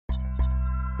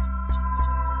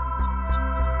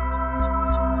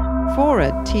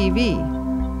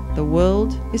FORA.tv. The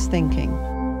world is thinking.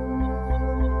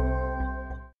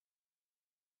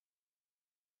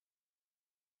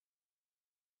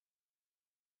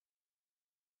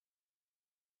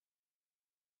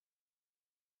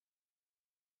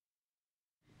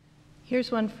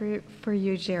 Here's one for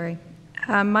you, Jerry.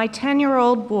 My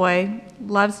 10-year-old boy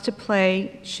loves to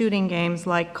play shooting games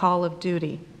like Call of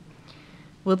Duty.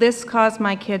 Will this cause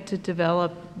my kid to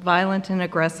develop violent and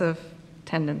aggressive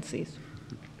tendencies?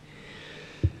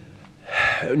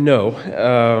 No,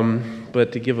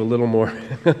 but to give a little more,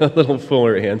 a little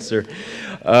fuller answer,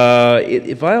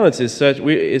 violence is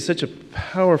such a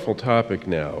powerful topic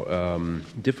now.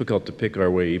 Difficult to pick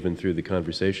our way even through the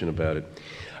conversation about it.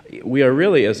 We are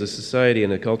really, as a society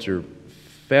and a culture,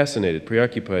 fascinated,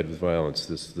 preoccupied with violence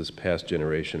this past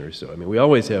generation or so. I mean, we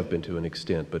always have been to an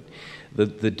extent, but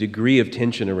the degree of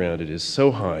tension around it is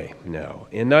so high now.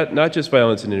 And not just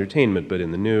violence in entertainment, but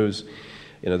in the news.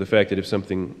 You know, the fact that if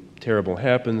something terrible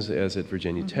happens, as at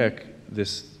Virginia Tech,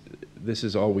 this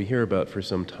is all we hear about for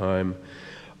some time.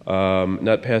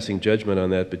 Not passing judgment on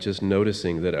that, but just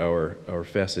noticing that our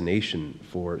fascination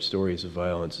for stories of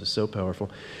violence is so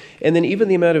powerful. And then even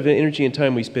the amount of energy and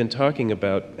time we spend talking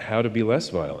about how to be less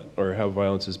violent or how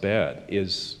violence is bad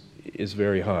is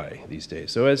very high these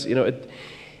days. So as you know,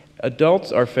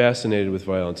 adults are fascinated with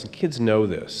violence, and kids know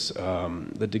this.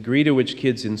 The degree to which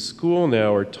kids in school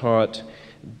now are taught,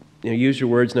 you know, use your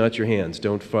words, not your hands,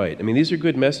 don't fight. I mean, these are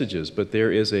good messages, but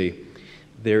there is a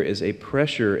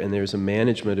pressure and there's a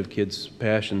management of kids'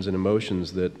 passions and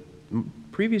emotions that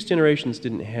previous generations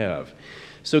didn't have.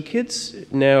 So kids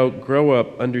now grow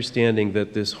up understanding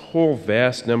that this whole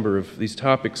vast number of these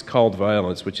topics called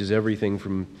violence, which is everything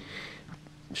from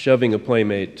shoving a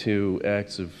playmate to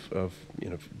acts of you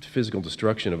know, physical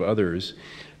destruction of others,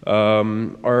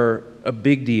 are a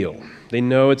big deal. They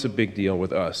know it's a big deal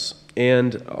with us.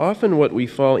 And often what we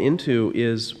fall into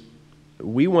is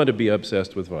we want to be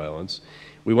obsessed with violence.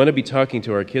 We want to be talking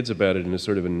to our kids about it in a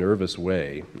sort of a nervous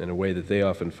way, in a way that they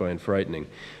often find frightening.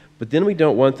 But then we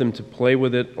don't want them to play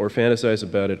with it or fantasize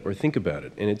about it or think about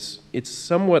it. And it's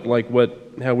somewhat like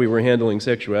how we were handling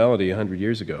sexuality 100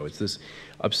 years ago. It's this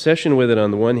obsession with it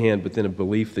on the one hand, but then a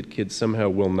belief that kids somehow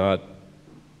will not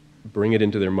bring it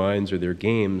into their minds or their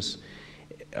games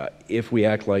if we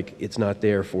act like it's not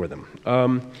there for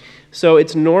them. So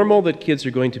it's normal that kids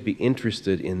are going to be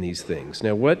interested in these things.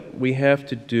 Now, what we have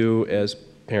to do as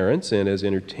parents and as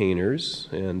entertainers,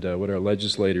 and what our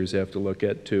legislators have to look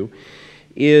at too,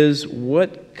 is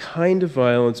what kind of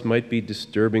violence might be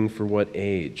disturbing for what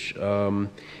age.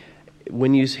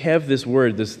 When you have this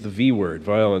word, the V word,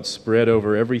 violence, spread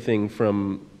over everything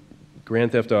from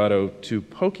Grand Theft Auto to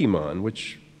Pokemon,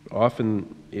 which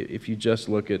often, if you just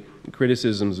look at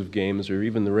criticisms of games or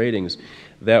even the ratings,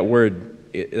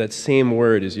 that same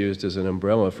word is used as an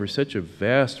umbrella for such a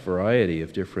vast variety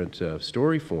of different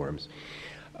story forms.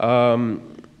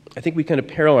 I think we kind of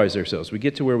paralyze ourselves. We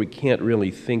get to where we can't really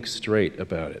think straight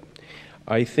about it.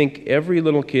 I think every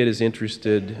little kid is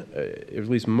interested, at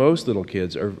least most little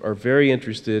kids, are very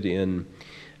interested in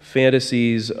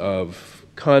fantasies of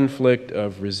conflict,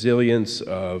 of resilience,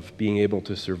 of being able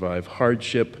to survive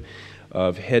hardship,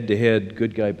 of head-to-head,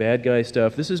 good guy, bad guy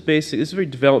stuff. This is very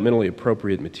developmentally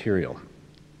appropriate material.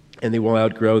 And they will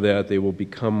outgrow that. They will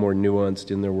become more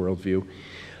nuanced in their worldview.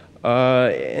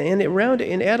 And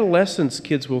in adolescence,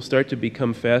 kids will start to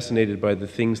become fascinated by the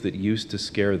things that used to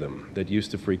scare them, that used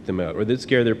to freak them out, or that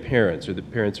scare their parents, or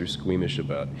that parents are squeamish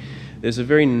about. There's a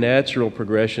very natural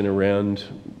progression around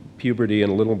puberty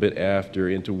and a little bit after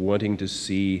into wanting to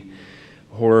see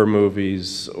horror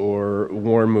movies or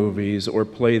war movies or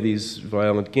play these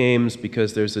violent games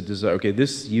because there's a desire, okay,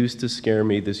 this used to scare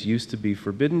me, this used to be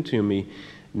forbidden to me,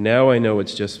 now I know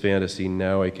it's just fantasy,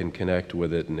 now I can connect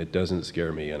with it and it doesn't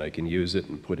scare me and I can use it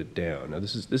and put it down. Now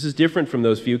this is different from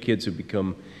those few kids who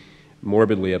become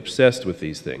morbidly obsessed with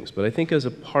these things, but I think as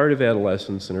a part of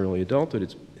adolescence and early adulthood,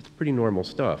 it's pretty normal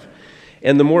stuff.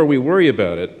 And the more we worry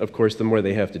about it, of course, the more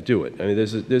they have to do it. I mean,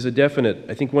 there's a definite,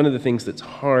 I think one of the things that's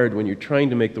hard when you're trying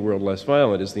to make the world less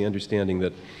violent is the understanding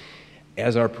that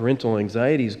as our parental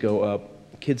anxieties go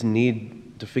up, kids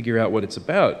need to figure out what it's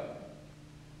about.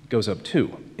 It goes up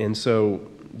too. And so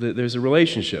there's a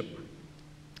relationship.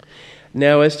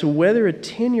 Now, as to whether a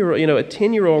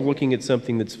 10-year-old looking at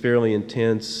something that's fairly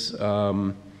intense,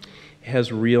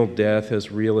 has real death, has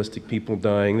realistic people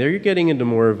dying, there you're getting into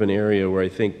more of an area where I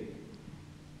think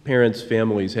parents,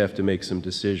 families have to make some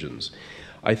decisions.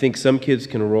 I think some kids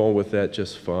can roll with that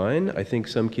just fine. I think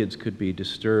some kids could be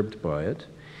disturbed by it.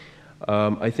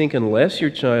 I think unless your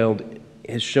child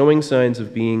is showing signs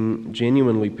of being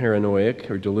genuinely paranoid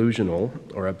or delusional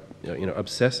or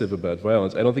obsessive about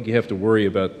violence, I don't think you have to worry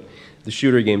about the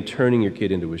shooter game turning your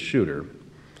kid into a shooter.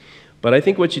 But I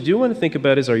think what you do want to think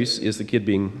about is the kid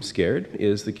being scared?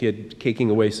 Is the kid caking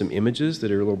away some images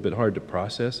that are a little bit hard to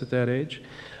process at that age?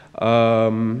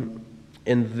 And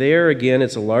there, again,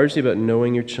 it's largely about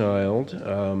knowing your child.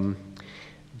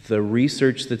 The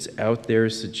research that's out there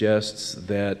suggests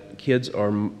that kids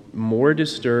are more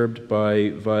disturbed by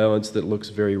violence that looks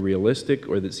very realistic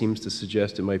or that seems to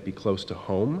suggest it might be close to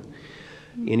home.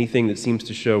 Anything that seems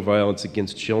to show violence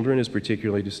against children is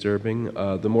particularly disturbing.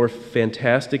 The more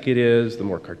fantastic it is, the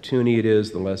more cartoony it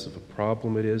is, the less of a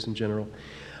problem it is in general.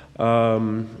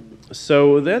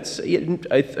 So that's,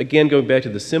 again, going back to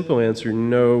the simple answer,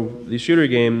 no, the shooter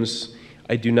games,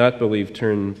 I do not believe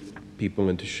turn people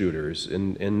into shooters,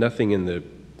 and nothing in the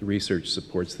research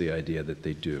supports the idea that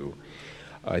they do.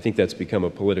 I think that's become a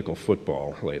political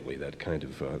football lately, that kind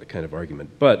of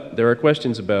argument. But there are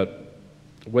questions about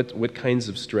what kinds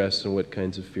of stress and what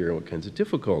kinds of fear and what kinds of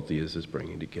difficulty is this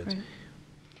bringing to kids. Right.